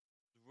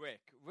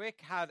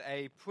Rick had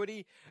a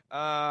pretty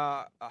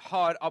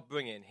hard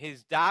upbringing.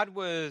 His dad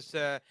was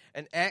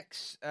an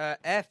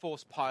ex-Air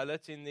Force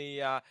pilot in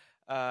the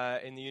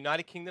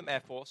United Kingdom Air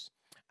Force,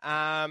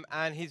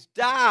 and his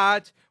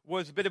dad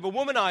was a bit of a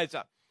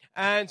womanizer.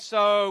 And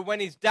so when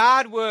his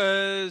dad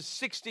was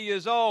 60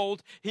 years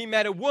old, he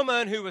met a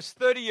woman who was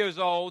 30 years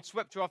old,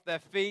 swept her off their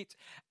feet,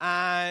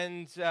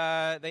 and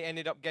they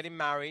ended up getting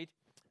married.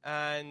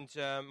 And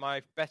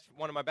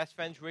one of my best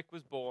friends, Rick,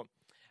 was born.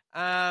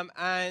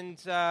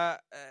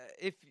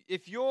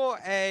 If you're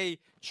a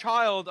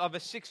child of a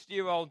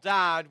 60-year-old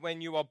dad when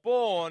you are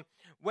born,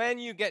 when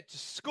you get to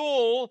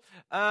school,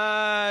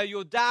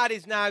 your dad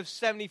is now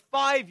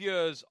 75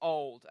 years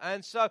old.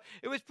 And so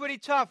it was pretty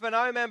tough. And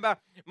I remember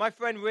my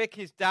friend Rick,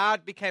 his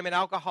dad became an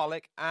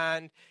alcoholic,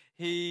 and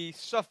he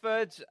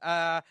suffered.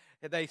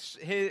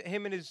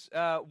 Him and his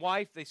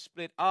wife, they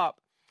split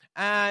up.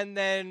 And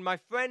then my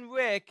friend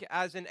Rick,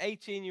 as an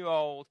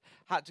 18-year-old,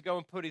 had to go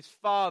and put his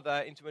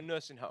father into a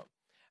nursing home.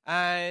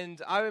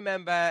 And I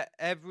remember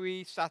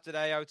every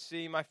Saturday I would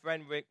see my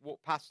friend Rick walk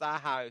past our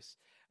house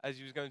as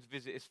he was going to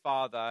visit his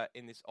father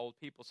in this old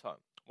people's home.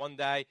 One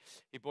day,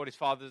 he brought his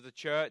father to the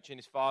church, and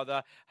his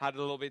father had a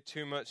little bit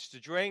too much to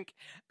drink.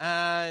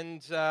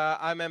 And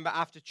I remember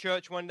after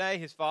church one day,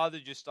 his father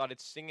just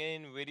started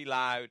singing really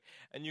loud,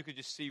 and you could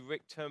just see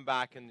Rick turn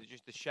back and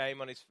just the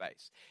shame on his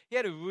face. He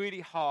had a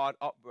really hard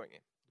upbringing.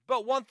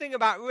 But one thing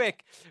about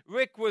Rick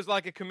was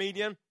like a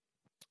comedian,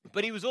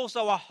 but he was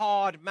also a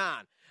hard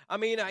man. I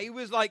mean, he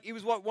was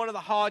one of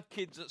the hard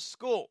kids at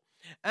school.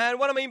 And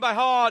what I mean by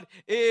hard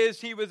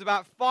is he was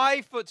about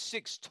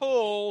 5'6"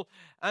 tall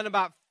and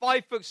about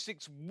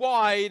 5'6"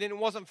 wide, and it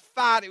wasn't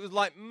fat, it was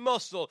like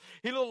muscle.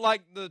 He looked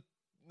like the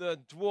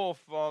dwarf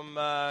from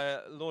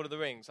Lord of the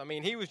Rings. I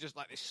mean, he was just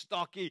like this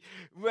stocky,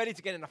 ready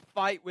to get in a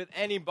fight with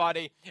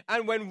anybody.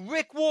 And when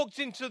Rick walked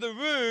into the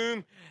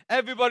room,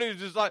 everybody was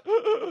just like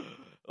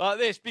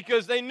this,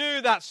 because they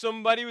knew that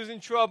somebody was in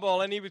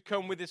trouble. And he would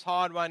come with this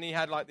hard one. He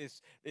had like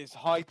this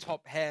high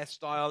top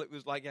hairstyle. It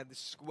was like he had this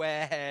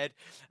square head,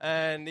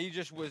 and he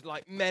just was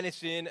like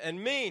menacing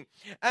and mean.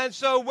 And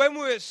so when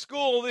we were at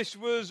school, this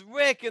was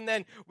Rick. And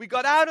then we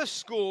got out of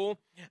school,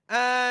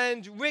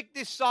 and Rick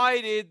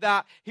decided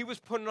that he was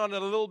putting on a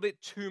little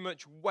bit too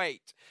much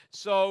weight.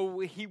 So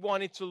he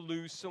wanted to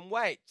lose some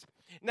weight.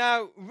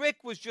 Now,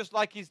 Rick was just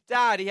like his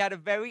dad. He had a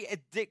very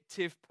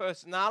addictive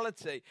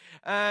personality.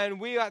 And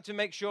we had to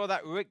make sure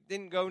that Rick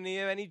didn't go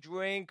near any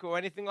drink or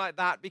anything like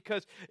that,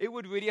 because it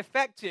would really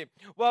affect him.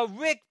 Well,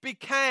 Rick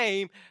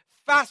became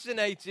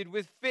fascinated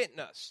with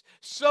fitness,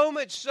 so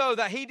much so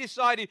that he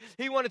decided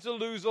he wanted to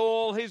lose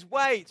all his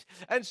weight.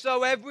 And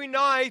so every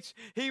night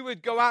he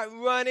would go out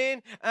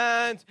running,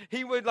 and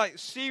he would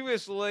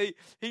seriously,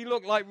 he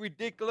looked like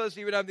ridiculous.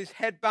 He would have this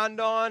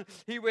headband on.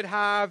 He would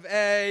have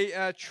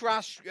a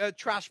trash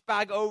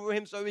bag over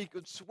him so he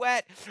could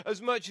sweat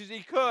as much as he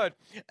could.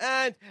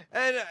 And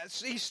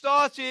he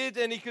started,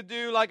 and he could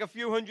do like a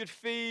few hundred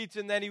feet,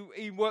 and then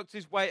he worked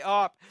his way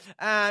up.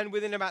 And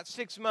within about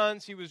 6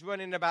 months, he was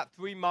running about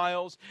 3 miles.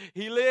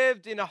 He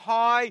lived in a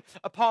high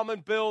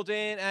apartment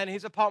building, and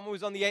his apartment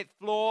was on the 8th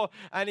floor,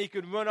 and he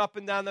could run up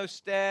and down those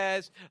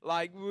stairs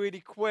like really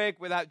quick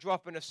without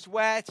dropping a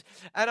sweat.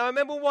 And I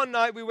remember one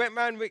night we went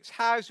around Rick's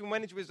house and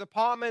went into his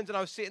apartment, and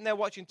I was sitting there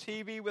watching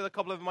TV with a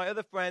couple of my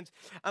other friends,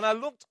 and I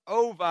looked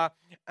over,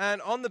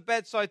 and on the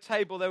bedside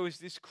table there was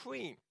this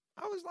cream.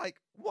 I was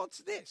like, what's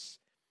this?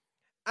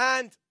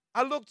 And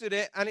I looked at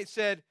it, and it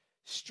said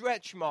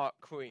stretch mark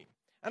cream.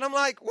 And I'm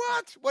like,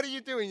 what? What are you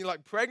doing? You're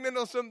like pregnant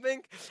or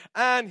something?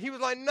 And he was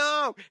like,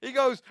 no. He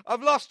goes,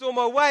 I've lost all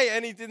my weight.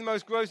 And he did the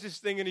most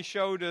grossest thing, and he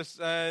showed us.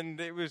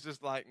 And it was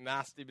just like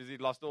nasty, because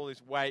he'd lost all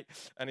his weight,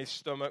 and his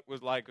stomach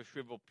was like a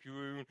shriveled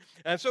prune.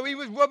 And so he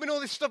was rubbing all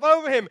this stuff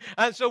over him.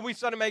 And so we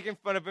started making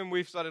fun of him.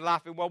 We started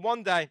laughing. Well,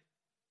 one day,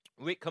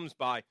 Rick comes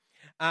by.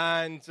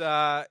 And,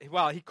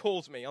 he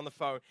calls me on the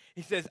phone.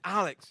 He says,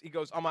 Alex, he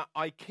goes, I'm at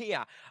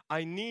IKEA.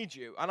 I need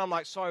you. And I'm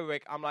like, sorry,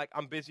 Rick.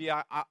 I'm busy.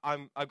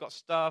 I've got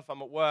stuff.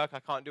 I'm at work. I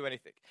can't do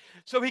anything.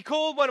 So he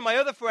called one of my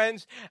other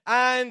friends,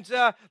 and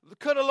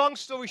cut a long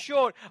story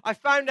short, I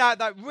found out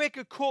that Rick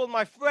had called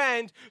my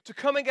friend to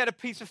come and get a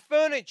piece of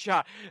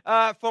furniture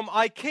from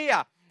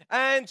IKEA.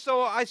 And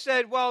so I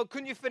said, well,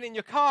 couldn't you fit in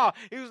your car?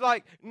 He was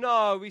like,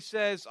 no. He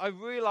says, I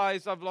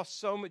realized I've lost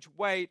so much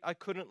weight, I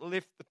couldn't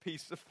lift the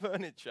piece of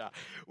furniture.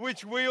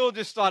 Which we all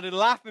just started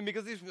laughing,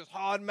 because this was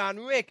hard man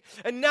Rick.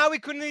 And now he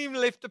couldn't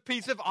even lift a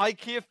piece of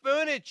IKEA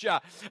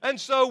furniture.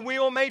 And so we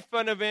all made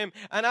fun of him.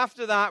 And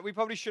after that, we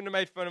probably shouldn't have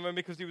made fun of him,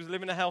 because he was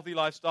living a healthy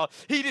lifestyle.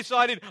 He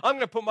decided, I'm going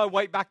to put my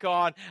weight back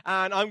on,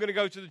 and I'm going to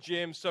go to the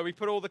gym. So he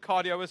put all the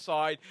cardio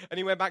aside, and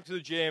he went back to the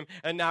gym.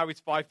 And now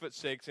he's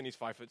 5'6", and he's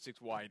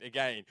 5'6" wide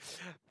again.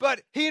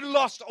 But he'd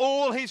lost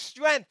all his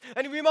strength.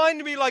 And he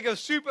reminded me like of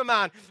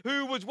Superman,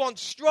 who was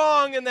once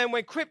strong, and then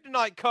when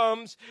kryptonite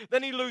comes,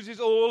 then he loses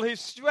all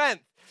his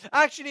strength.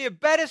 Actually, a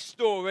better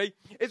story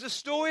is a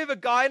story of a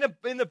guy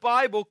in the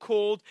Bible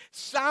called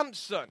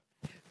Samson.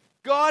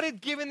 God had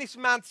given this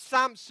man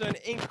Samson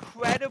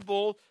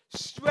incredible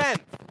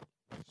strength.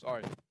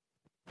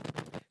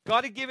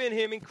 God had given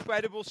him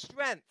incredible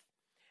strength.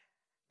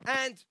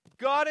 And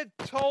God had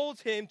told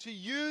him to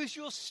use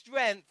your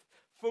strength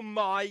for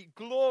my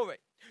glory.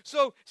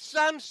 So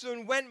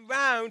Samson went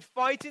round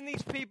fighting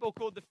these people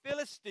called the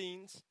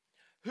Philistines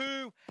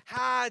who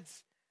had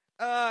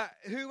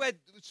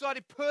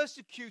started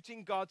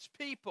persecuting God's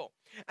people.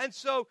 And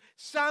so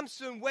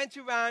Samson went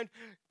around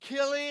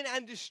killing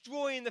and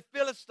destroying the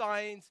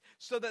Philistines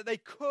so that they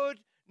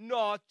could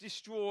not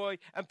destroy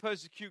and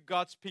persecute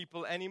God's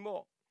people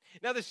anymore.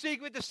 Now, the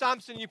secret to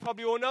Samson, you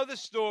probably all know the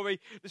story.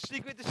 The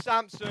secret to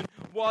Samson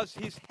was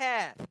his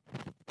hair.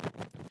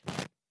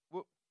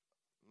 Well,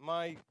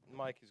 my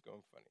mic is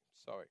going funny.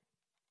 Sorry.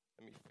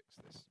 Let me fix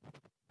this.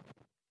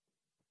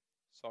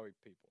 Sorry,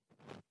 people.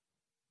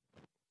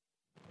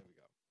 There we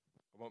go.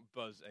 I won't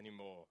buzz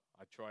anymore.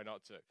 I try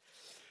not to.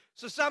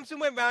 So Samson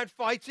went around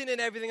fighting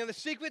and everything, and the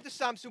secret to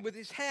Samson was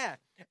his hair.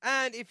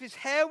 And if his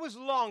hair was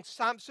long,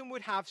 Samson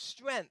would have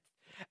strength.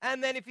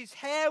 And then if his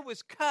hair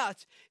was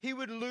cut, he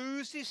would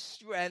lose his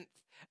strength.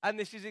 And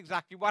this is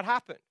exactly what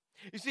happened.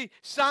 You see,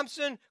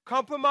 Samson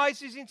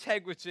compromised his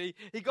integrity.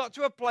 He got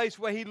to a place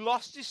where he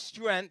lost his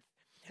strength.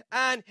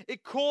 And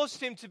it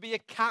caused him to be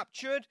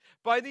captured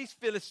by these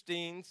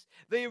Philistines.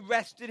 They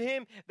arrested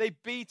him. They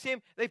beat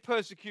him. They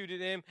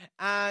persecuted him.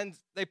 And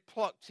they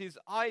plucked his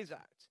eyes out.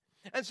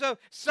 And so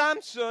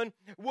Samson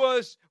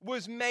was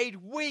made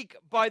weak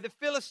by the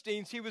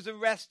Philistines. He was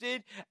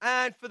arrested,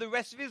 and for the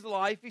rest of his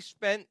life, he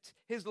spent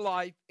his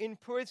life in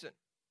prison.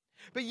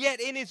 But yet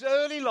in his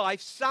early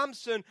life,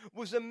 Samson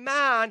was a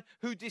man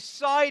who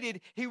decided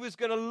he was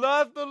going to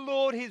love the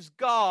Lord his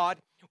God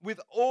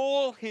with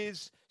all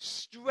his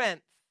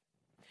strength.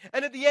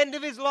 And at the end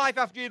of his life,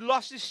 after he'd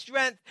lost his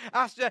strength,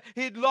 after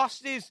he'd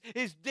lost his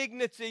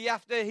dignity,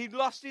 after he'd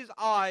lost his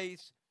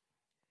eyes,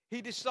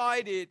 he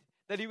decided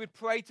that he would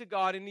pray to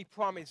God, and he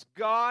promised,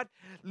 God,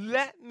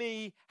 let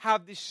me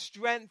have this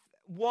strength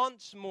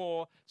once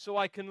more so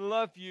I can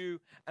love you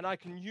and I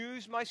can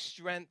use my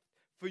strength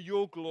for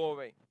your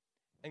glory.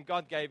 And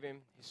God gave him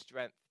his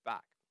strength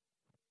back.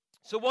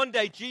 So one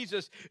day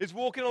Jesus is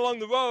walking along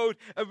the road.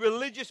 A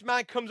religious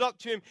man comes up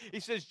to him. He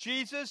says,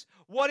 Jesus,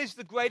 what is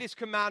the greatest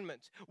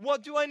commandment?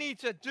 What do I need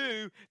to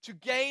do to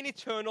gain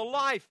eternal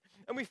life?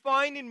 And we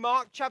find in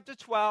Mark chapter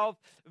 12,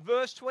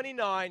 verse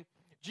 29,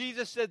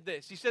 Jesus said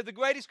this. He said, the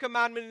greatest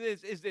commandment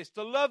is this,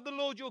 to love the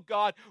Lord your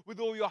God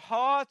with all your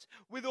heart,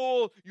 with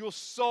all your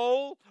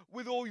soul,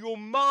 with all your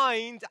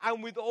mind,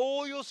 and with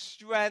all your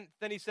strength.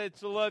 Then he said,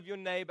 to love your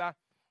neighbor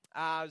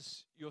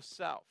as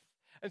yourself.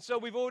 And so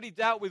we've already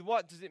dealt with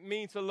what does it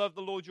mean to love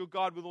the Lord your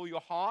God with all your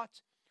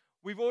heart.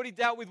 We've already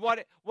dealt with what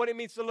it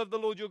means to love the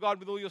Lord your God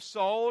with all your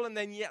soul, and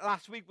then yet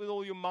last week with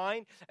all your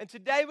mind. And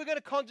today we're going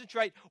to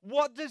concentrate,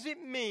 what does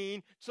it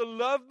mean to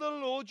love the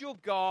Lord your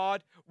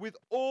God with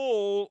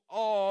all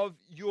of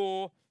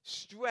your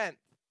strength?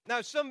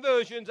 Now, some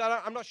versions,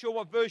 I'm not sure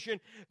what version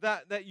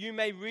that you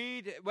may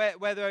read,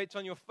 whether it's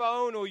on your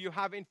phone or you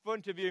have in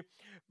front of you,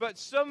 but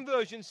some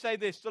versions say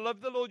this, to love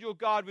the Lord your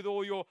God with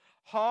all your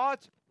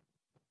heart,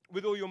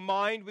 with all your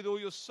mind, with all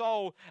your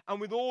soul,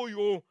 and with all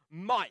your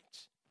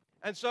might.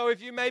 And so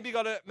if you maybe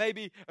got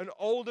maybe an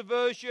older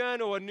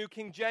version or a New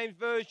King James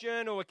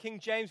version or a King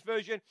James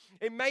version,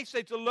 it may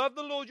say to love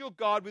the Lord your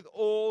God with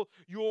all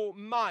your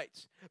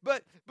might.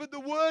 But the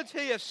words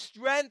here,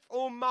 strength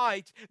or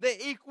might, they're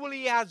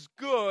equally as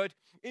good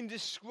in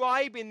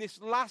describing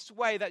this last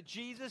way that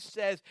Jesus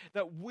says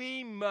that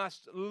we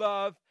must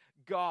love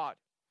God.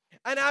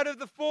 And out of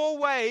the four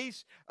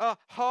ways,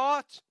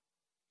 heart,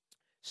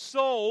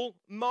 soul,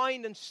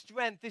 mind, and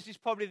strength, this is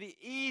probably the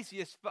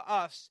easiest for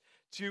us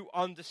to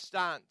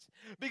understand.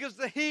 Because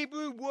the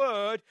Hebrew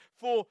word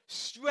for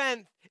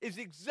strength is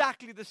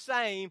exactly the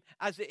same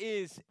as it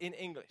is in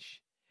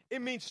English.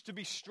 It means to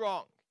be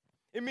strong.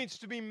 It means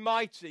to be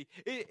mighty.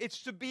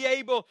 It's to be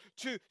able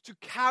to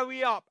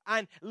carry up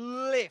and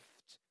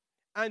lift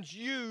and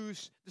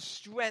use the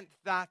strength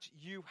that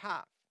you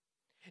have.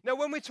 Now,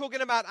 when we're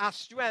talking about our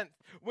strength,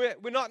 we're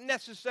not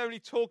necessarily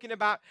talking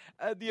about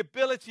the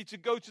ability to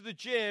go to the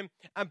gym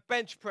and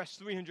bench press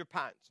 300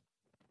 pounds.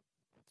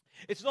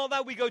 It's not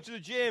that we go to the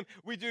gym,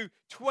 we do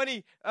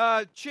 20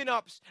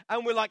 chin-ups,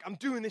 and we're like, I'm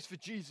doing this for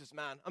Jesus,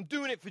 man. I'm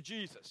doing it for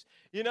Jesus.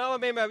 You know, I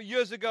remember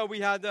years ago we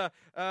had,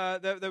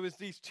 there was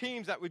these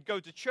teams that would go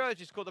to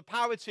church. It's called the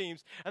power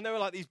teams, and they were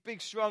like these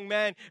big, strong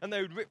men, and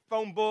they would rip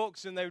phone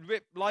books, and they would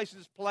rip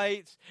license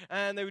plates,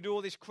 and they would do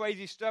all this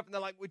crazy stuff, and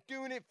they're like, we're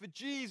doing it for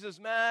Jesus,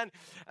 man.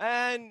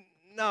 And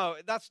no,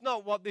 that's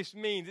not what this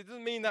means. It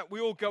doesn't mean that we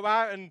all go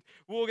out and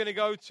we're all going to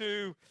go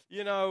to,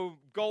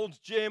 Gold's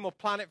Gym or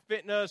Planet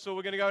Fitness, or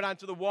we're going to go down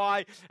to the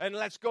Y and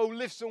let's go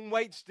lift some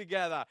weights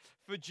together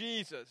for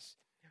Jesus.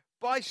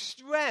 By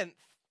strength,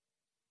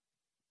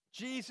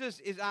 Jesus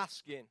is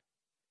asking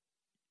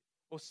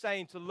or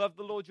saying to love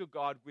the Lord your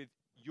God with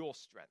your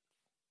strength.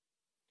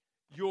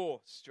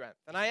 Your strength.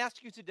 And I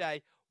ask you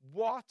today,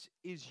 what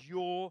is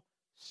your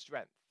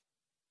strength?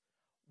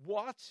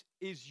 What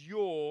is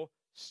your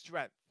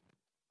strength?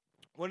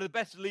 One of the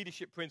best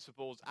leadership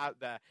principles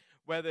out there,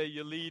 whether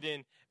you're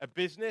leading a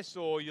business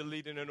or you're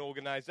leading an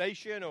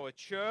organization or a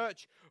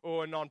church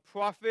or a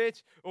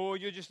non-profit, or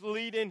you're just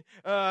leading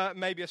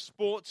maybe a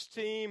sports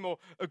team or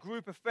a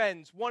group of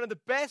friends. One of the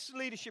best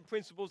leadership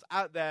principles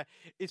out there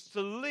is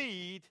to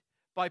lead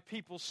by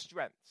people's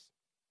strengths.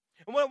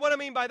 And what I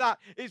mean by that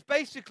is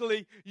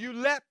basically you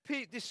let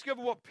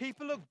discover what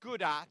people are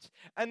good at,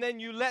 and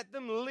then you let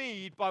them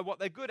lead by what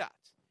they're good at.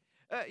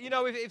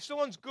 If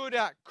someone's good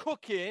at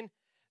cooking,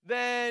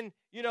 then,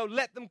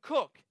 let them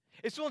cook.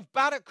 If someone's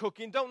bad at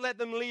cooking, don't let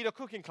them lead a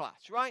cooking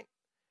class, right?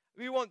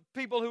 We want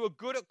people who are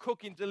good at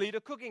cooking to lead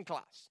a cooking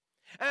class.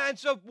 And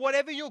so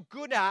whatever you're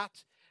good at,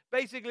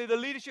 basically the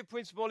leadership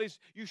principle is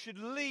you should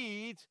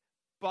lead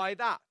by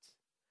that.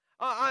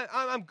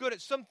 I'm good at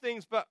some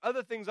things, but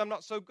other things I'm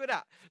not so good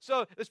at.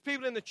 So there's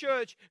people in the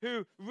church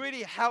who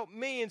really help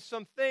me in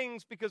some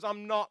things because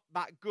I'm not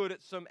that good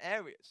at some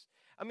areas.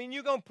 I mean,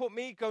 you go and put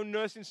me, go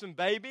nursing some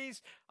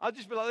babies, I'll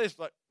just be like this,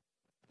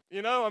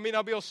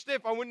 I'll be all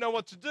stiff. I wouldn't know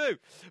what to do.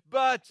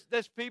 But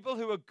there's people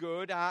who are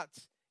good at,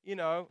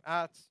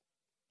 I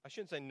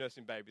shouldn't say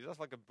nursing babies. That's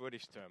like a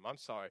British term. I'm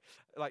sorry.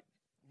 Like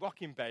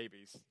rocking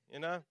babies,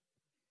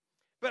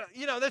 But,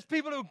 there's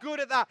people who are good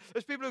at that.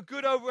 There's people who are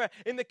good over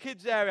in the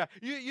kids area.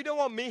 You don't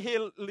want me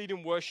here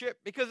leading worship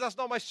because that's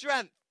not my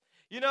strength.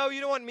 You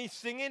don't want me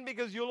singing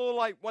because you'll all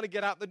want to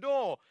get out the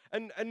door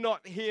and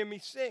not hear me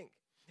sing.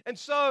 And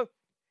so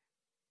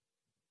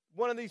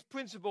one of these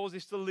principles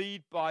is to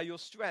lead by your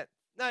strength.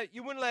 Now,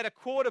 you wouldn't let a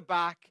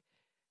quarterback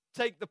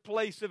take the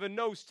place of a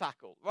nose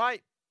tackle,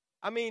 right?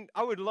 I mean,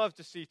 I would love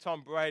to see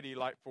Tom Brady,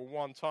 for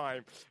one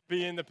time,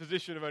 be in the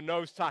position of a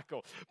nose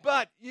tackle.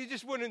 But you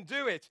just wouldn't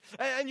do it.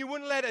 And you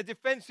wouldn't let a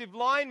defensive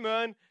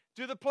lineman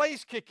do the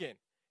place kicking.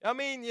 I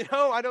mean,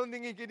 I don't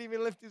think he could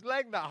even lift his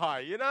leg that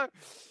high,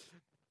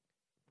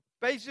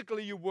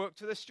 Basically, you work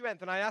to the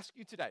strength. And I ask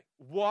you today,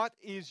 what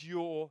is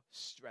your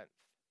strength?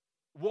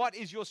 What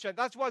is your strength?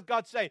 That's what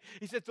God's saying.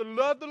 He said to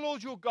love the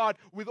Lord your God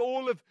with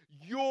all of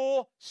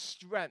your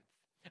strength.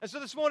 And so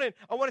this morning,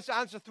 I want us to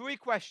answer 3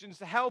 questions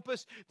to help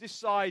us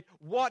decide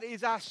what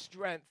is our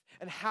strength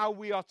and how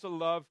we are to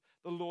love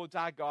the Lord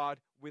our God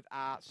with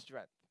our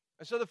strength.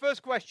 And so the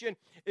first question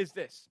is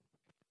this.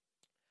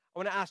 I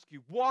want to ask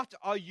you, what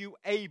are you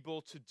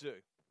able to do?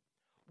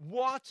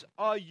 What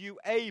are you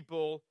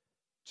able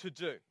to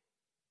do?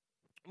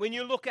 When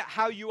you look at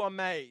how you are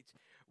made,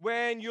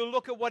 when you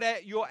look at what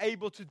you're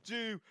able to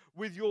do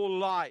with your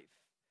life,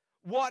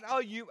 what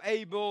are you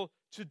able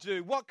to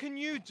do? What can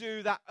you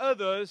do that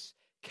others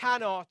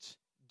cannot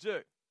do?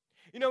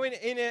 In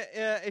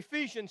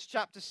Ephesians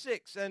chapter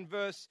 6 and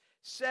verse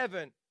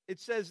 7,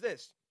 it says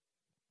this.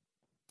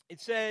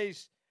 It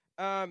says,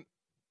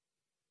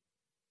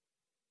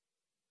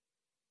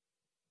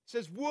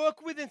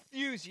 work with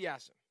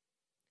enthusiasm,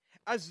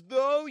 as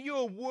though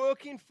you're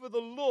working for the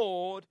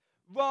Lord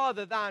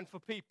rather than for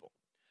people.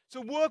 So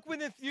work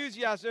with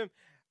enthusiasm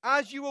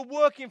as you are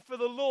working for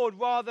the Lord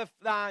rather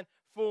than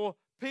for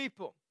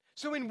people.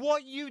 So in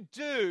what you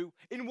do,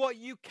 in what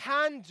you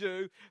can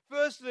do,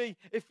 firstly,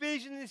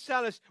 Ephesians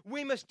tells us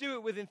we must do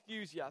it with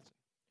enthusiasm.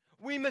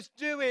 We must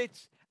do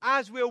it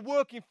as we're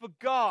working for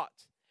God.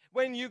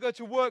 When you go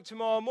to work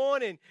tomorrow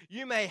morning,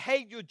 you may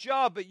hate your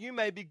job, but you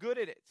may be good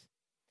at it.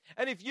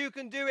 And if you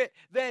can do it,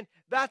 then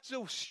that's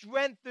a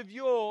strength of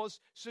yours,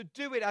 so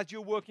do it as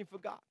you're working for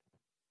God.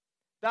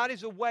 That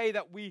is a way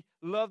that we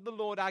love the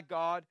Lord our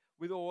God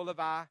with all of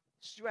our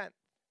strength.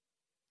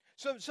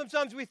 So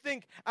sometimes we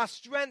think our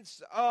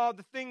strengths are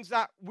the things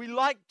that we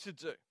like to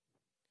do.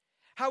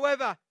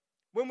 However,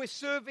 when we're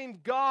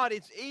serving God,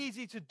 it's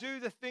easy to do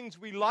the things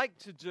we like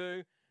to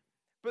do.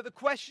 But the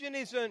question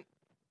isn't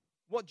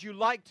what do you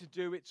like to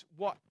do, it's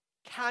what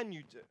can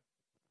you do?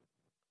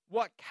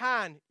 What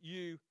can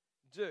you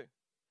do?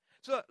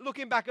 So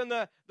looking back on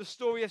the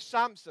story of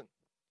Samson.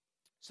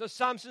 So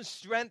Samson's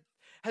strength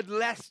had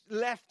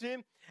left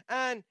him,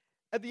 and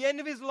at the end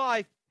of his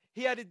life,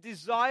 he had a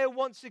desire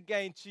once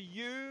again to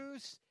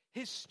use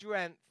his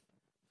strength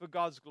for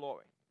God's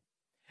glory.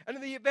 And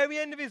at the very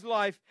end of his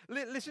life,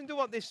 listen to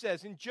what this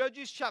says in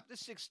Judges chapter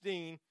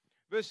 16,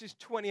 verses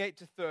 28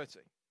 to 30.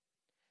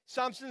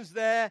 Samson's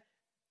there.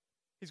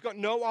 He's got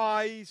no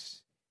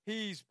eyes.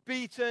 He's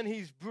beaten.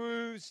 He's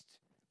bruised.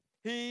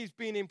 He's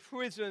been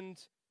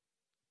imprisoned.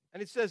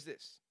 And it says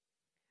this.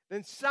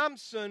 Then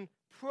Samson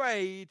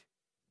prayed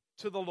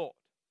to the Lord.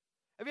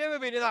 Have you ever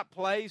been in that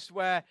place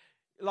where,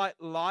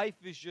 life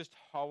is just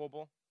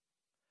horrible?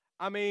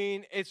 I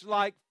mean, it's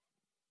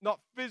not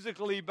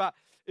physically, but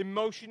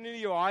emotionally,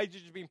 your eyes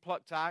have just been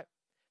plucked out.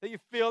 That you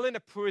feel in a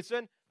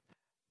prison.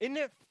 Isn't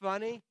it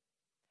funny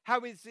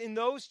how it's in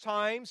those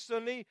times,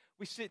 suddenly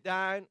we sit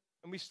down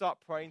and we start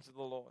praying to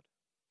the Lord?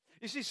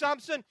 You see,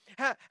 Samson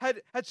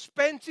had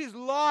spent his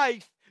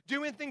life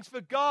doing things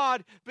for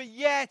God, but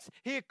yet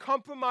he had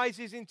compromised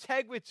his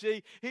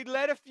integrity. He'd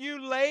let a few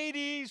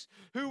ladies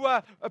who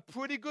were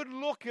pretty good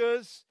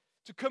lookers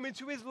to come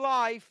into his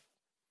life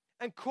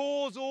and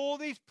cause all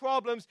these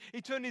problems.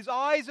 He turned his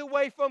eyes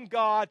away from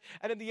God,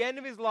 and at the end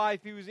of his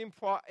life, he was in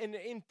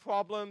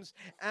problems,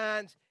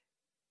 and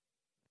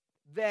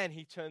then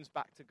he turns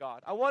back to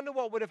God. I wonder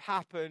what would have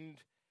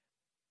happened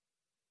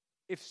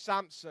if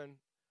Samson,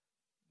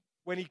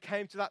 when he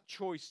came to that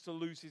choice to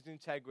lose his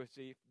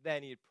integrity,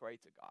 then he had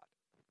prayed to God.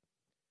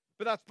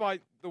 But that's by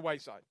the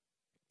wayside.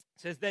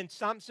 It says, then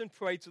Samson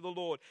prayed to the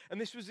Lord. And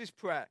this was his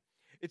prayer.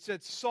 It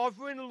said,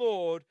 Sovereign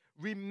Lord,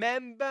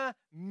 remember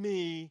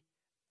me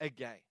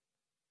again.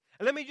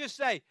 And let me just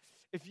say,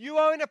 if you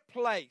are in a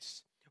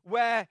place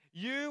where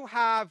you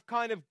have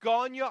kind of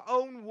gone your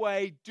own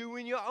way,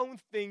 doing your own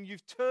thing,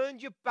 you've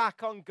turned your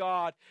back on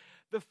God,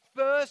 the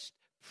first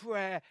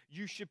prayer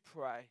you should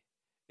pray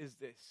is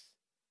this: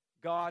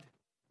 God,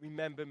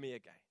 remember me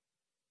again.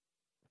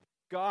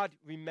 God,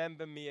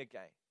 remember me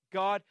again.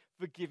 God,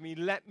 forgive me.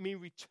 Let me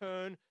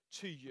return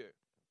to you.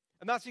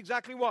 And that's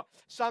exactly what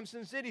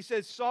Samson did. He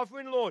says,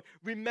 Sovereign Lord,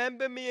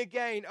 remember me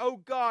again. Oh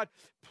God,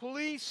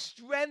 please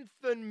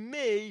strengthen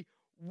me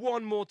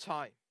one more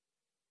time.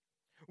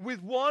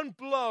 With one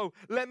blow,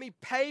 let me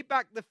pay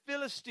back the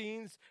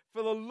Philistines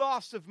for the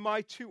loss of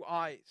my 2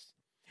 eyes.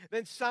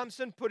 Then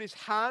Samson put his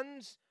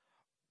hands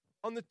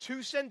on the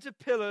 2 center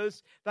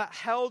pillars that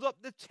held up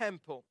the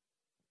temple.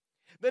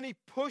 Then he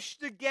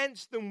pushed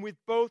against them with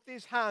both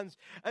his hands,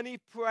 and he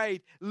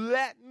prayed,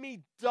 let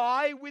me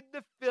die with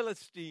the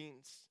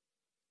Philistines.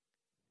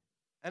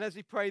 And as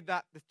he prayed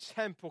that, the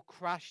temple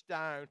crashed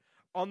down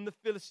on the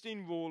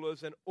Philistine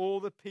rulers and all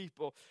the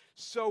people.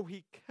 So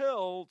he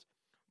killed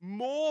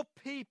more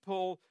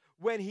people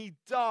when he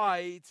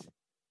died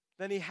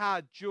than he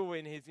had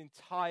during his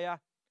entire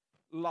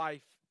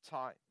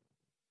lifetime.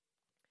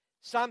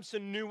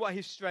 Samson knew what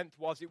his strength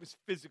was. It was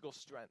physical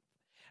strength.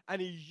 And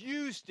he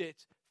used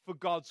it for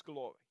God's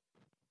glory.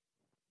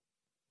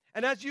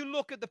 And as you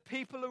look at the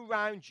people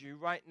around you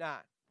right now,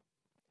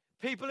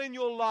 people in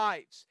your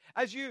lives,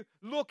 as you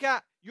look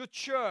at your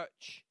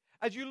church,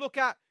 as you look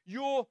at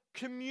your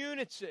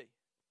community,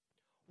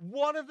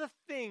 what are the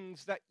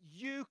things that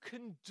you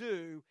can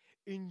do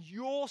in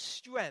your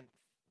strength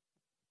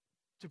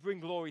to bring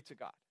glory to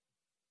God?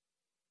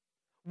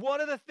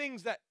 What are the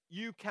things that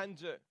you can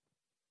do?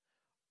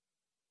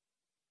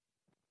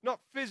 Not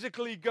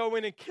physically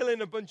going and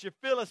killing a bunch of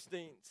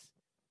Philistines,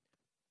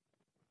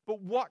 but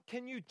what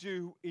can you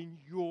do in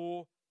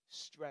your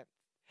strength?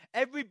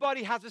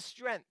 Everybody has a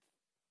strength.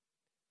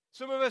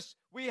 Some of us,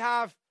 we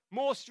have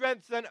more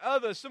strength than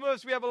others. Some of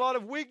us, we have a lot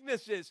of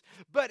weaknesses,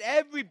 but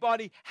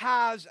everybody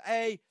has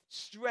a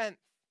strength.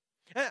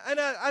 And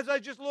as I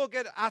just look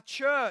at our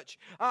church,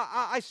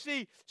 I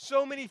see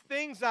so many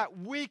things that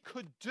we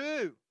could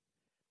do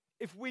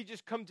if we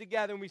just come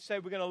together and we say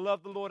we're going to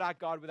love the Lord our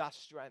God with our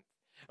strength.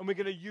 And we're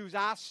going to use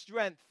our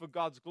strength for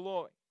God's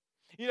glory.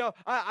 You know,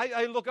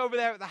 I look over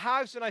there at the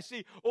house and I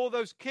see all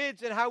those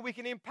kids and how we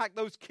can impact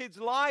those kids'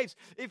 lives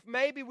if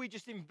maybe we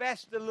just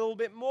invest a little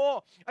bit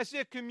more. I see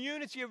a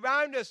community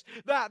around us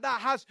that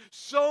has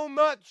so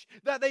much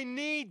that they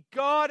need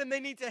God and they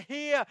need to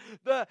hear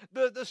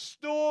the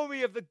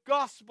story of the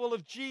gospel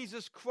of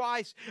Jesus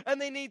Christ.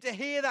 And they need to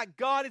hear that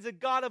God is a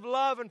God of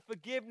love and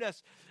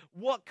forgiveness.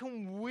 What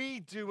can we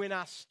do in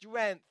our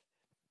strength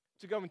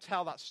to go and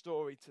tell that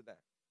story to them?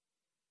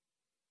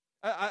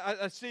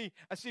 I see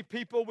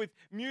people with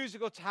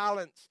musical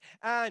talents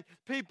and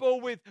people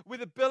with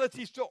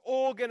abilities to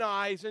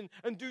organize and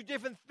do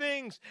different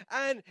things.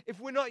 And if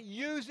we're not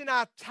using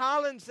our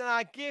talents and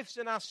our gifts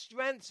and our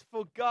strengths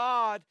for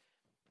God,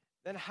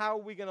 then how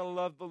are we going to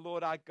love the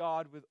Lord our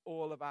God with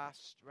all of our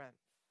strength?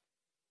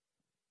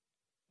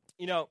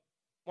 You know,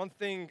 one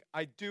thing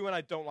I do and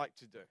I don't like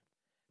to do.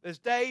 There's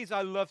days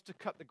I love to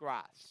cut the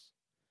grass.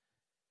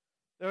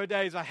 There are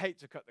days I hate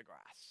to cut the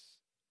grass.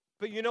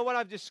 But you know what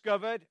I've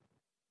discovered?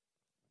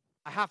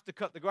 I have to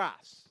cut the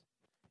grass.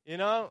 You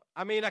know?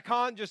 I mean, I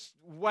can't just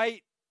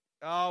wait.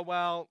 Oh,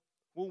 well,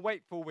 we'll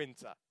wait for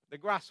winter. The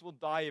grass will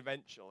die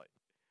eventually.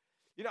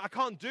 You know, I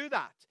can't do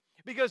that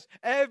because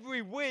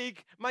every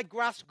week my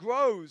grass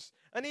grows.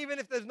 And even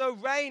if there's no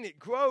rain, it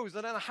grows.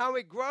 I don't know how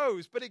it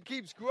grows, but it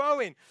keeps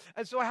growing.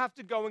 And so I have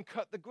to go and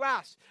cut the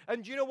grass.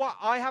 And you know what?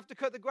 I have to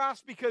cut the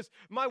grass because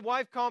my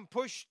wife can't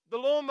push the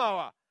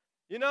lawnmower.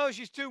 You know,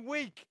 she's too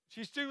weak.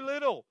 She's too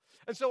little.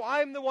 And so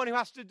I'm the one who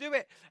has to do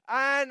it.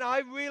 And I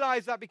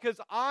realize that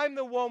because I'm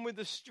the one with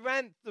the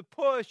strength to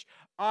push,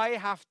 I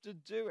have to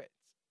do it.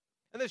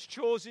 And there's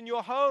chores in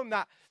your home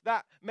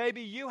that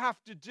maybe you have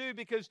to do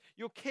because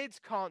your kids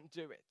can't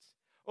do it.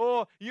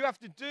 Or you have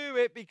to do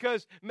it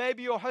because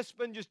maybe your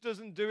husband just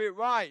doesn't do it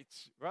right?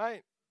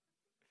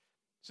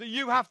 So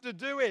you have to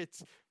do it.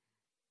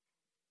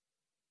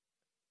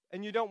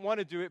 And you don't want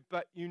to do it,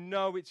 but you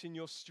know it's in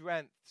your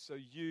strength, so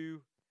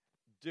you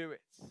do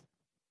it.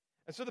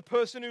 And so the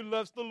person who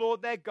loves the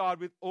Lord their God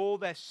with all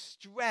their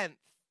strength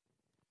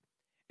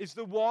is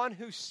the one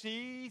who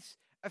sees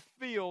a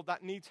field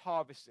that needs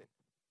harvesting.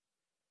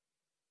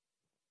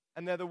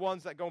 And they're the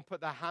ones that go and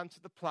put their hand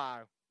to the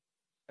plow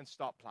and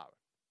start plowing.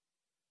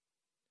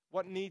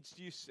 What needs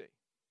do you see?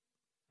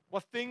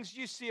 What things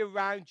do you see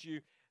around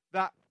you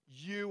that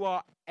you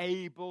are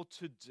able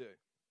to do?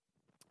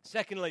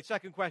 Second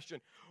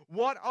question,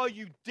 what are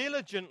you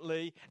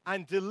diligently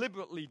and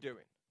deliberately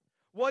doing?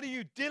 What are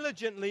you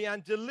diligently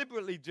and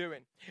deliberately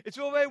doing? It's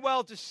all very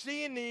well to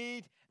see a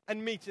need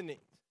and meet a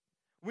need.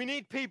 We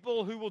need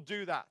people who will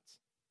do that.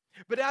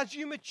 But as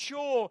you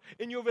mature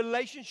in your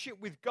relationship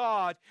with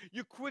God,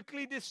 you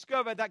quickly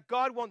discover that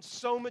God wants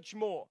so much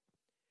more.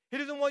 He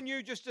doesn't want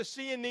you just to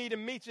see a need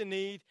and meet a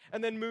need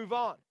and then move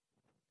on.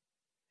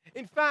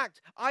 In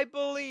fact, I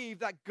believe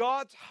that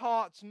God's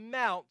heart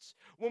melts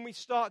when we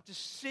start to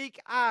seek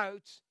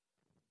out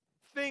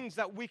things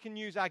that we can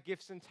use our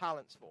gifts and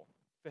talents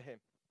for Him.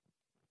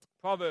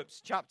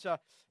 Proverbs chapter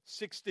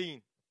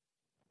 16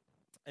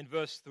 and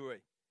verse 3.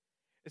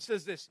 It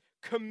says this,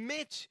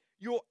 commit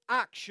your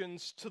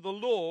actions to the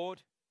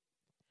Lord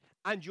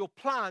and your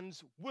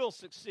plans will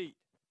succeed.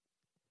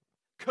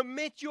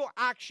 Commit your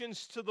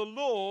actions to the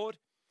Lord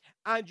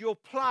and your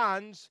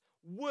plans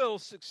will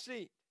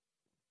succeed.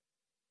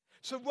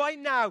 So right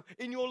now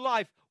in your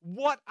life,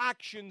 what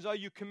actions are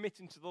you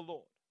committing to the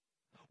Lord?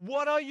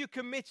 What are you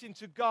committing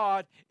to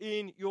God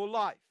in your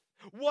life?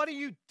 What are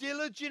you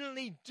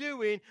diligently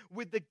doing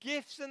with the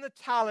gifts and the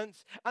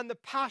talents and the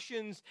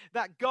passions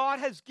that God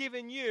has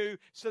given you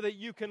so that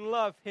you can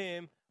love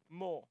Him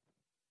more?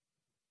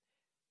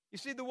 You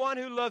see, the one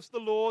who loves the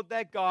Lord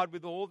their God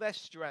with all their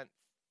strength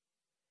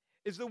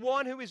is the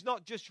one who is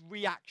not just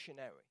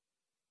reactionary,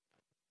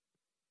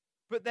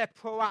 but they're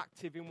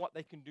proactive in what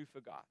they can do for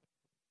God.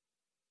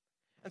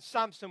 And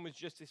Samson was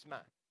just this man.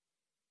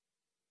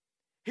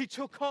 He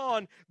took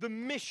on the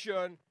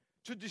mission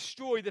to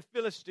destroy the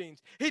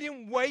Philistines. He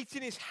didn't wait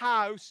in his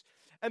house,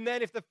 and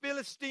then if the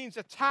Philistines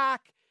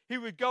attack, he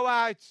would go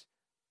out,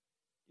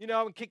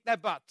 and kick their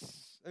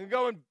butts, and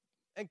go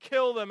and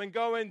kill them, and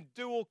go and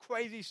do all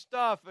crazy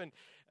stuff.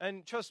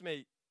 And trust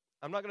me,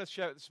 I'm not going to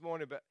share it this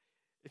morning, but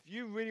if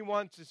you really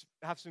want to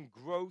have some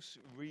gross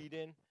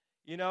reading,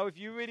 if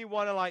you really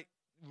want to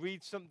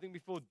read something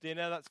before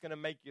dinner that's going to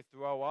make you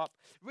throw up,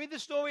 read the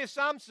story of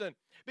Samson,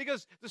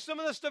 because some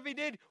of the stuff he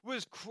did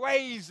was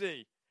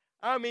crazy.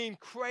 I mean,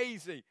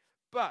 crazy.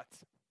 But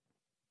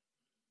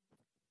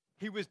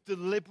he was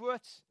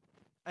deliberate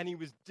and he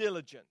was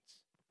diligent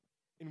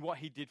in what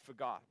he did for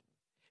God.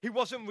 He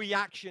wasn't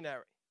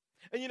reactionary.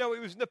 And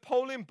it was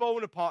Napoleon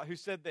Bonaparte who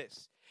said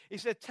this. He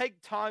said,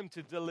 take time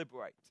to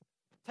deliberate.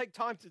 Take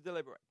time to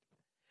deliberate.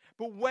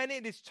 But when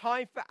it is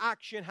time for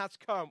action has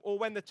come, or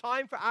when the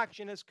time for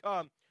action has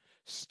come,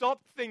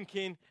 stop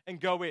thinking and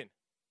go in.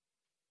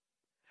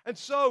 And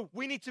so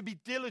we need to be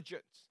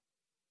diligent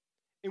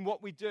in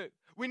what we do.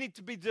 We need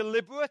to be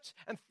deliberate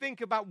and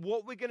think about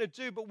what we're going to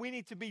do, but we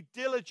need to be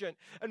diligent.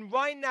 And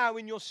right now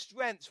in your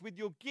strengths, with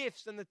your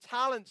gifts and the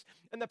talents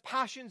and the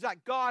passions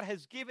that God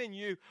has given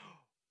you,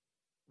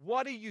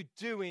 what are you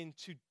doing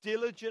to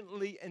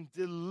diligently and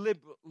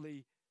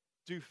deliberately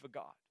do for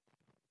God?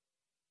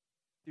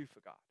 Do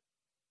for God.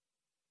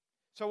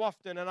 So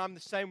often, and I'm the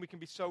same, we can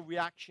be so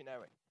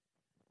reactionary.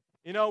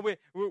 We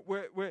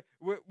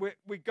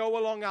go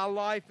along our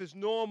life as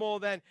normal,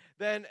 then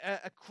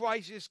a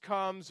crisis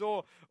comes,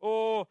 or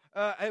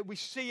we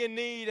see a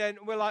need and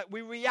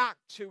we react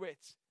to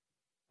it.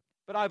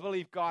 But I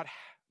believe God's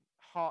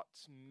heart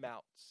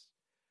melts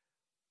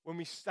when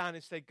we stand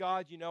and say,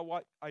 God, you know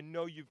what? I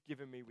know you've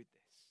given me with this.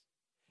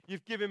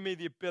 You've given me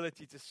the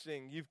ability to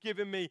sing. You've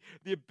given me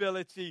the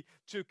ability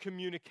to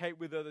communicate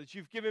with others.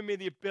 You've given me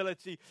the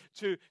ability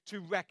to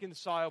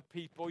reconcile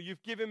people.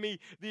 You've given me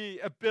the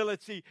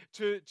ability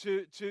to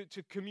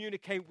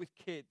communicate with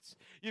kids.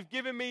 You've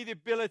given me the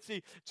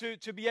ability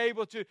to be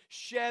able to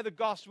share the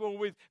gospel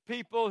with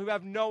people who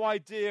have no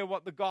idea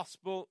what the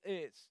gospel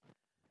is.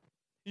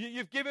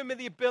 You've given me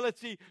the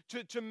ability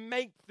to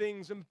make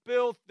things and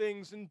build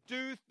things and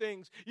do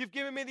things. You've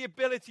given me the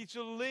ability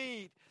to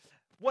lead.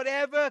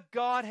 Whatever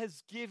God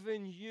has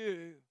given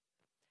you,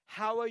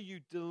 how are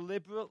you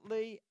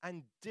deliberately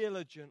and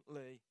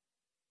diligently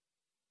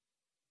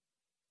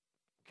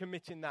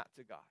committing that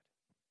to God?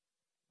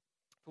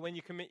 For when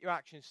you commit your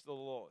actions to the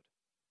Lord,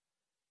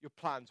 your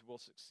plans will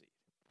succeed.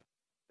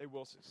 They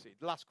will succeed.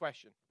 Last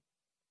question.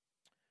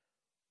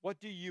 What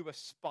do you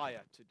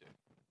aspire to do?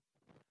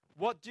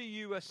 What do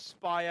you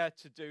aspire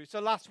to do? So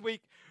last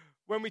week,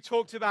 when we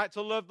talked about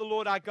to love the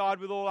Lord our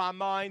God with all our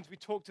minds, we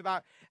talked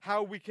about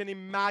how we can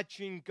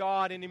imagine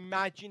God and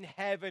imagine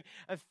heaven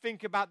and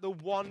think about the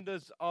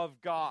wonders of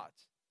God.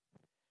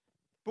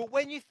 But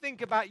when you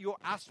think about your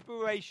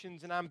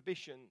aspirations and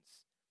ambitions,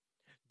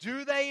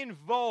 do they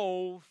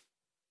involve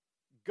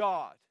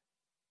God,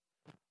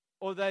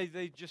 or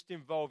they just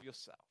involve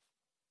yourself?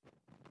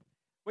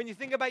 When you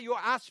think about your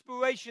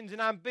aspirations and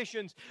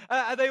ambitions,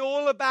 are they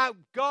all about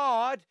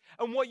God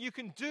and what you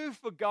can do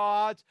for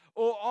God,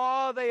 or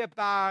are they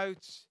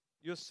about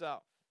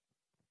yourself?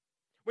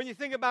 When you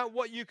think about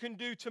what you can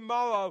do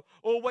tomorrow,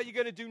 or what you're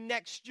going to do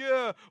next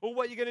year, or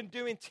what you're going to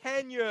do in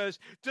 10 years,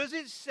 does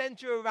it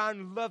center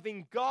around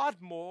loving God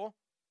more,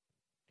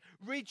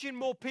 reaching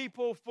more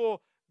people for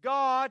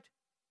God,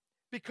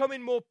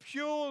 becoming more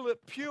pure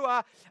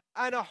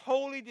and a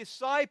holy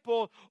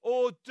disciple,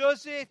 or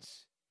does it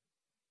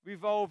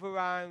revolve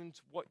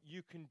around what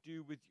you can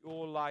do with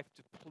your life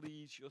to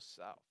please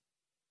yourself?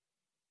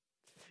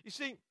 You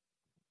see,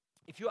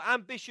 if your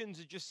ambitions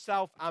are just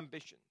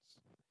self-ambitions,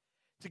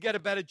 to get a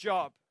better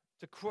job,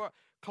 to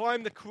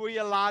climb the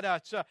career ladder,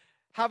 to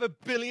have 1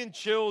 billion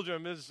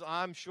children, as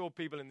I'm sure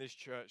people in this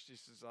church,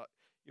 this is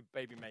your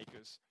baby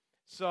makers.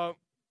 So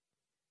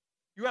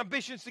your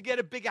ambitions to get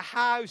a bigger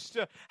house,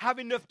 to have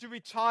enough to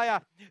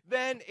retire,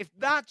 then if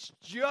that's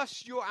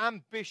just your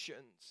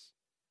ambitions,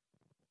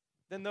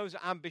 then those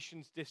are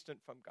ambitions distant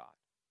from God.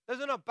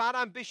 Those are not bad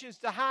ambitions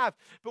to have,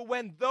 but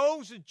when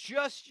those are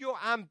just your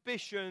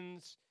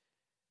ambitions,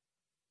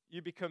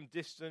 you become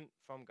distant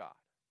from God.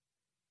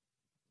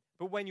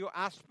 But when your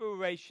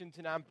aspirations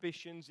and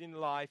ambitions in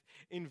life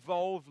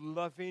involve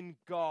loving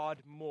God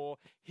more,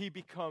 He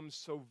becomes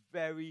so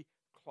very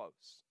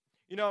close.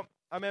 You know,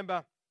 I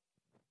remember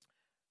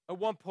at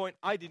one point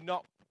I did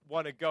not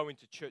want to go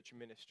into church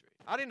ministry.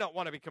 I did not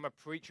want to become a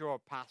preacher or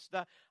a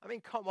pastor. I mean,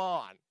 come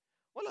on.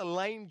 What a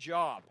lame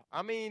job.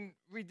 I mean,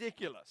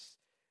 ridiculous.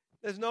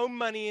 There's no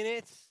money in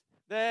it.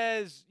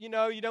 There's, you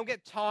don't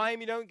get time.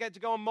 You don't get to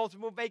go on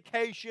multiple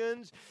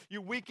vacations.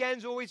 Your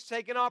weekend's always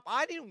taken up.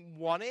 I didn't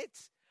want it.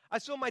 I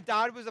saw my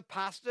dad was a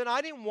pastor, and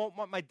I didn't want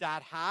what my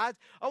dad had.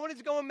 I wanted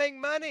to go and make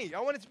money. I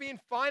wanted to be in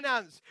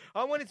finance.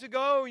 I wanted to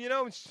go,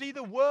 and see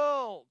the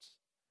world.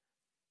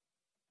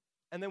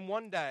 And then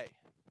one day,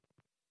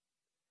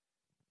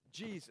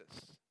 Jesus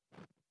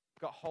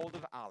got hold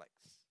of Alex,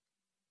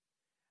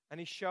 and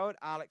he showed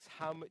Alex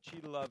how much he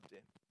loved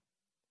him.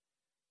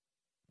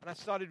 And I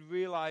started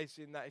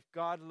realizing that if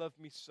God loved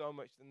me so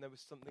much, then there was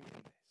something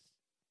in this.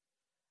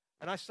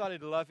 And I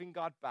started loving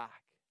God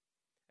back.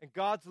 And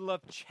God's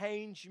love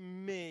changed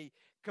me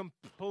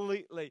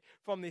completely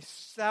from this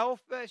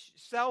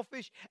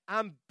selfish,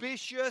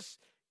 ambitious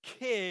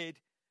kid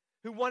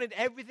who wanted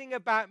everything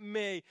about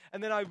me.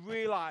 And then I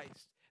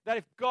realized that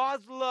if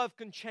God's love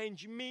can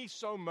change me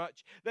so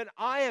much, then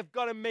I have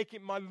got to make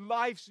it my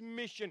life's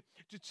mission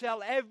to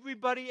tell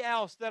everybody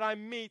else that I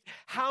meet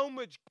how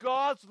much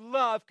God's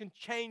love can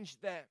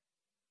change them.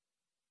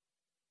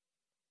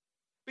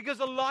 Because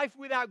a life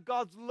without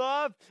God's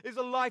love is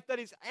a life that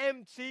is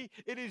empty,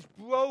 it is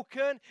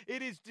broken,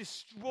 it is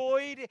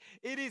destroyed,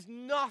 it is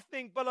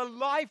nothing. But a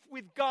life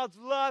with God's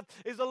love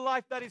is a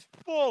life that is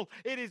full,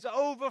 it is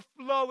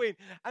overflowing.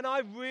 And I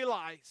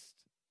realized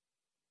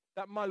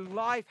that my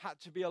life had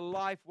to be a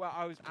life where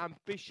I was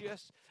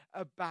ambitious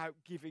about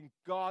giving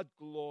God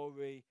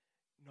glory,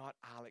 not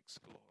Alex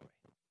glory.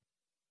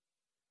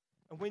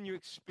 And when you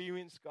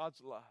experience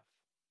God's love,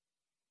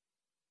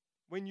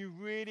 when you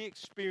really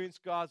experience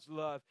God's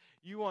love,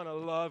 you want to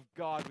love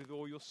God with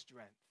all your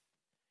strength.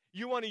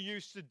 You want to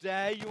use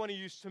today, you want to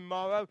use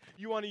tomorrow,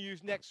 you want to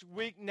use next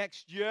week,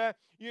 next year.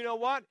 You know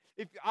what?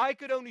 If I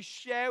could only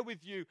share with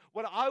you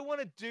what I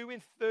want to do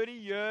in 30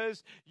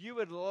 years, you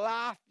would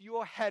laugh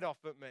your head off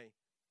at me.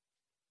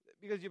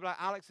 Because you'd be like,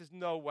 Alex, there's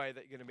no way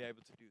that you're going to be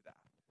able to do that.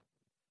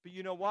 But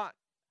you know what?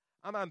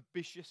 I'm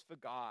ambitious for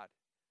God.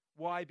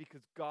 Why?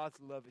 Because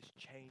God's love has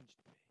changed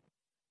me.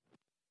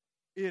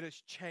 It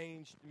has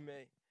changed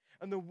me.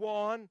 And the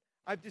one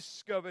I've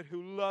discovered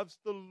who loves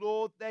the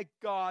Lord their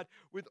God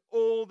with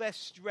all their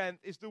strength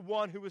is the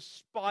one who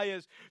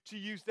aspires to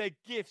use their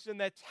gifts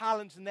and their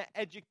talents and their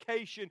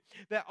education,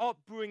 their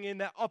upbringing,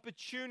 their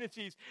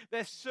opportunities,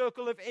 their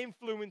circle of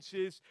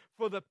influences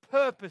for the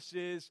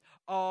purposes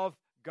of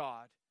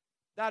God.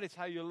 That is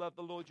how you love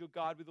the Lord your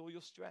God with all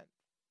your strength.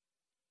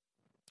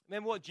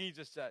 Remember what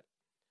Jesus said.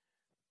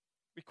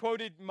 We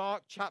quoted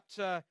Mark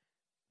chapter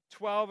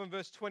 12 and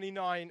verse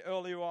 29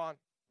 earlier on.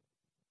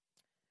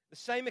 The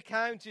same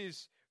account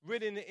is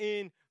written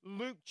in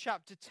Luke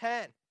chapter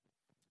 10,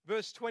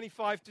 verse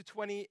 25 to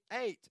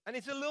 28. And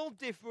it's a little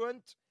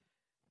different.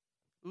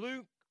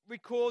 Luke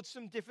records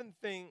some different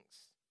things,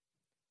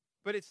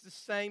 but it's the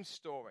same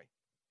story.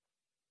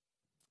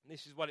 And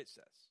this is what it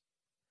says.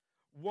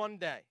 One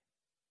day,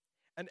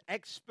 an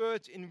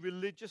expert in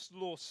religious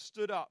law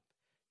stood up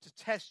to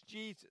test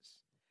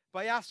Jesus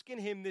by asking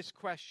him this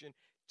question,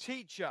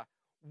 "Teacher,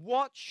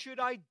 what should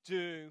I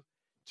do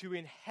to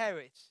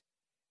inherit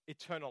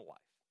eternal life?"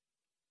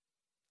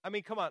 I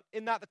mean, come on,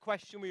 isn't that the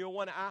question we all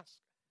want to ask?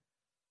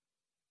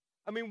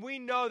 I mean, we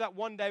know that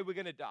one day we're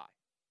going to die.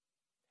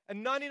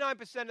 And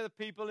 99% of the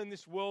people in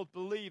this world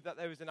believe that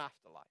there is an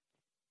afterlife.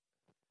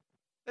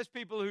 There's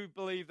people who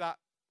believe that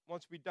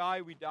once we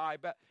die, we die.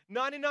 But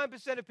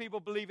 99% of people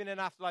believe in an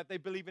afterlife. They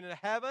believe in a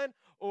heaven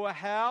or a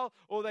hell,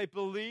 or they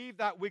believe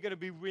that we're going to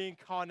be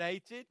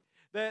reincarnated.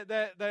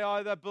 They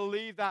either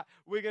believe that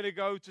we're going to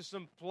go to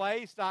some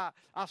place that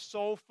our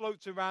soul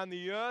floats around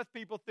the earth.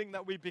 People think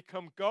that we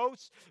become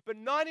ghosts. But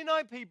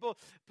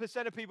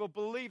 99% of people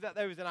believe that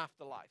there is an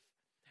afterlife.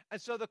 And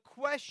so the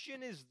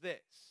question is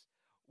this: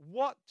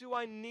 what do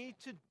I need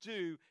to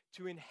do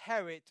to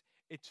inherit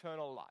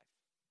eternal life?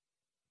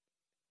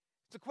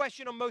 It's a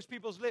question on most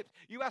people's lips.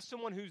 You ask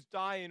someone who's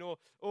dying or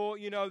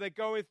they're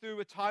going through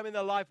a time in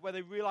their life where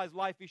they realize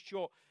life is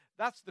short.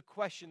 That's the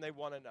question they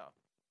want to know.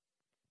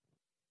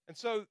 And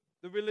so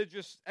the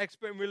religious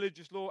expert in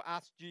religious law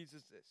asked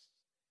Jesus this.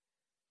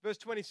 Verse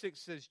 26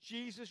 says,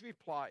 Jesus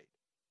replied,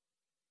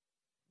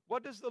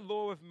 "What does the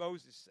law of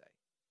Moses say?"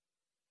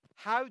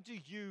 How do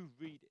you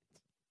read it?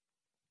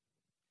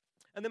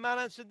 And the man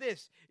answered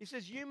this. He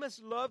says, you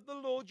must love the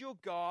Lord your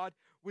God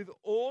with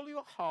all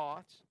your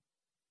heart,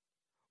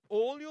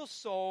 all your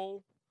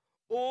soul,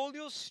 all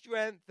your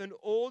strength, and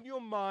all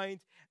your mind,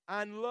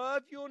 and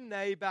love your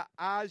neighbor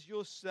as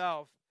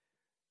yourself.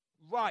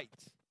 Right,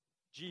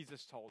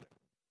 Jesus told him.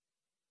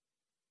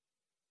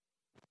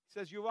 He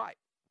says, you're right.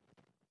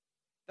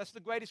 That's the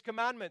greatest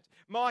commandment.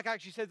 Mark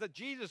actually says that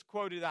Jesus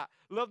quoted that.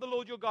 Love the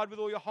Lord your God with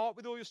all your heart,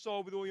 with all your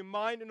soul, with all your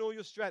mind, and all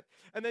your strength.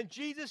 And then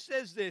Jesus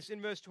says this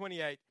in verse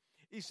 28.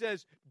 He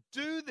says,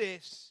 do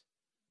this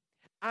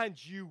and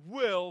you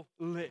will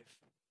live.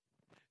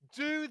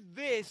 Do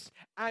this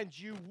and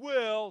you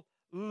will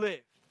live.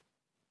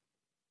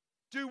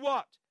 Do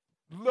what?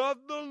 Love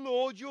the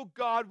Lord your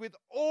God with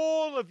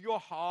all of your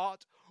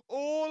heart,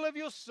 all of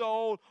your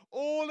soul,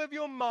 all of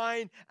your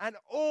mind, and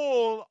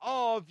all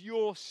of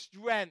your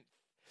strength.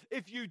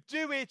 If you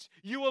do it,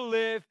 you will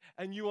live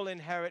and you will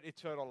inherit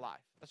eternal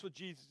life. That's what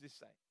Jesus is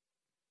saying.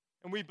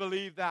 And we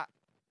believe that.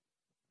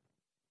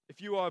 If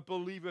you are a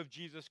believer of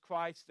Jesus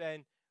Christ,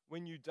 then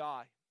when you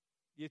die,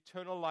 the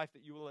eternal life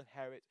that you will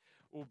inherit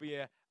will be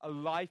a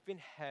life in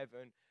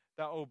heaven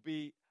that will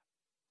be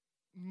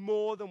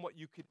more than what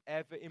you could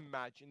ever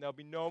imagine. There'll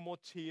be no more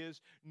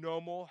tears,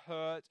 no more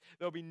hurt.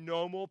 There'll be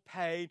no more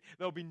pain.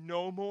 There'll be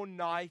no more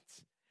night.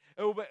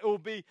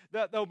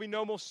 There'll be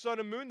no more sun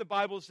and moon, the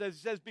Bible says. It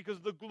says because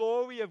the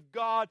glory of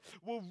God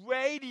will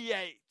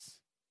radiate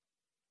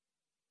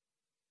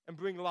and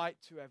bring light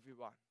to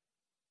everyone.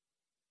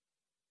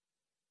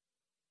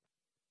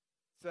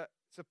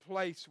 It's a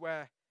place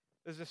where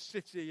there's a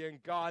city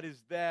and God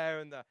is there,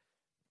 and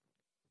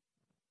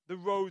the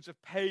roads are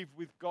paved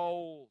with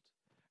gold.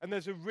 And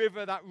there's a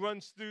river that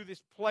runs through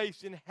this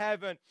place in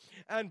heaven.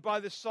 And by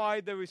the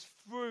side there is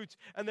fruit,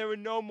 and there are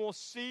no more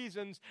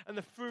seasons, and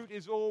the fruit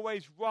is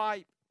always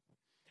ripe.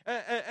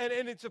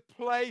 And it's a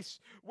place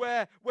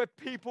where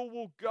people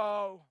will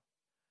go,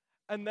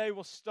 and they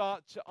will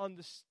start to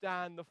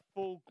understand the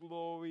full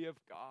glory of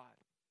God.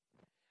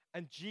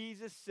 And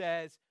Jesus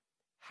says,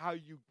 how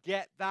you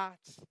get that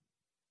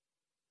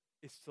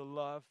is to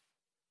love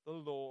the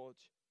Lord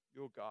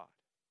your God.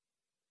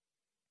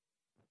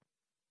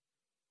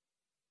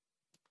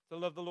 To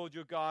love the Lord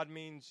your God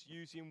means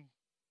using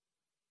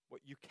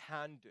what you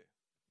can do,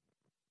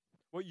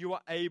 what you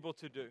are able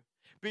to do,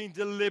 being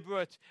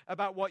deliberate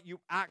about what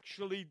you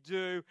actually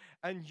do,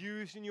 and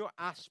using your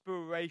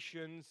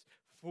aspirations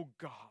for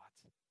God.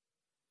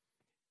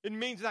 It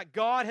means that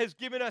God has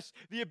given us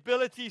the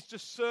abilities to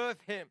serve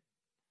Him.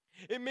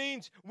 It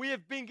means we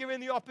have been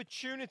given the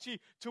opportunity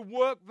to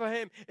work for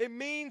Him. It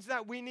means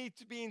that we need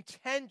to be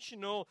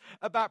intentional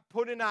about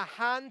putting our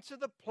hand to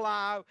the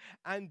plow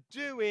and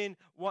doing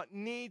what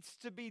needs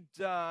to be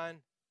done.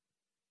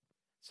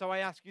 So I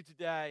ask you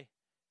today,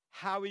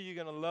 how are you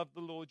going to love the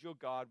Lord your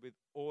God with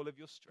all of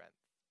your strength?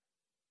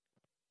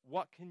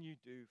 What can you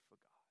do for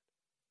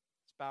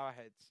God? Let's bow our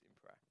heads.